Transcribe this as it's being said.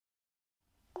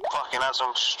Fucking had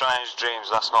some strange dreams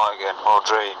last night again, or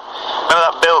dream. Remember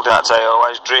that building that I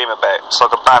always dream about? It's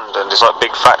like abandoned, it's like a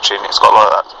big factory and it's got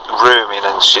like that room in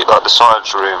and shit, like the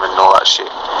science room and all that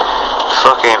shit.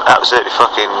 Fucking absolutely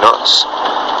fucking nuts.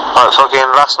 Like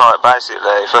fucking last night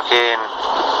basically, fucking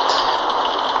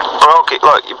broke it,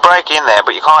 like you break in there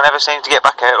but you can't ever seem to get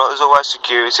back out. Like there's always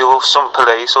security or some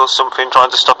police or something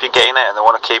trying to stop you getting out and they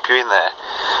want to keep you in there.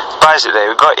 Basically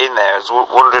we got in there, I was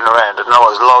wandering around and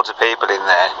there's loads of people in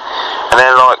there, and then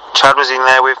like Chad was in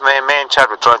there with me and Chad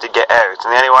were trying to get out,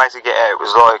 and the only way to get out was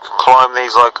like climb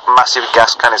these like massive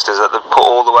gas canisters that they put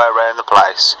all the way around the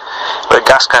place. But the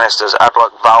gas canisters had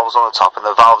like valves on the top and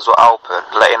the valves were open,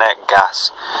 letting out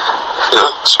gas.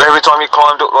 So every time you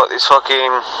climbed up like this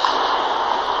fucking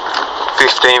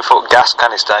 15-foot gas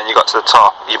canister and you got to the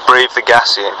top, you breathed the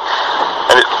gas in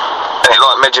and it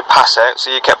like made you pass out,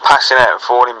 so you kept passing out and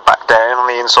falling back down on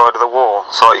the inside of the wall,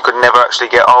 so like, you could never actually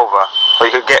get over. Or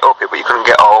you could get up it but you couldn't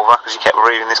get over because you kept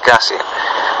breathing this gas in.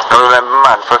 And I remember,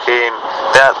 man, fucking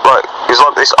they had like, it was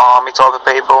like this army type of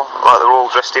people, like they're all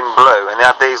dressed in blue and they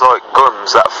had these like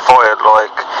guns that fired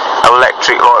like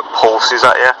electric like pulses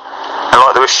at you, and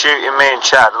like they were shooting me and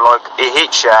Chad and like it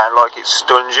hits you and like it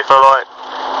stuns you for like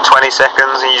 20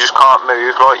 seconds and you just can't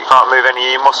move, like you can't move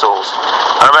any of your muscles.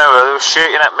 I remember they were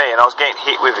shooting at me and I was getting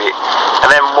hit with it,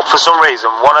 and then for some reason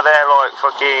one of their like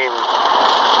fucking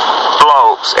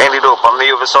blokes ended up on the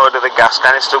other side of the gas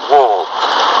canister wall,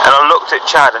 and I looked at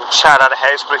Chad and Chad had a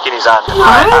house brick in his hand and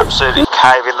I absolutely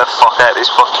caving the fuck out this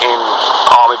fucking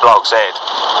army bloke's head.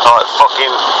 Like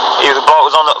fucking, the bloke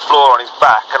was on the floor on his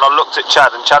back and I looked at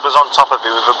Chad and Chad was on top of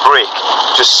him with a brick,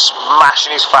 just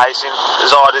smashing his face in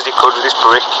as hard as he could with this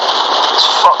brick. It's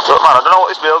fucked up, man. I don't know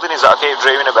what this building is that I keep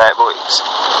dreaming about, but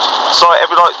it's like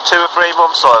every like 2 or 3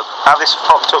 months like, I have this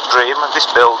fucked up dream of this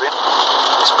building.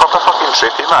 It's proper fucking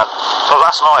trippy, man. But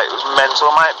last night it was mental,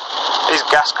 mate. These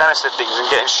gas canister things and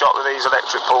getting shot with these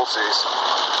electric pulses.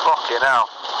 Fucking hell.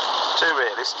 Too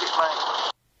realistic, mate.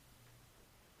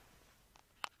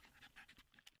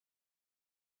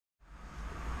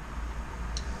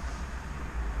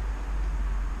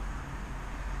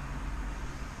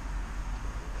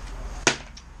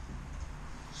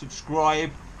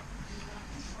 Subscribe.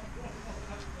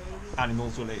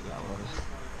 Animals will eat that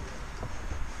one.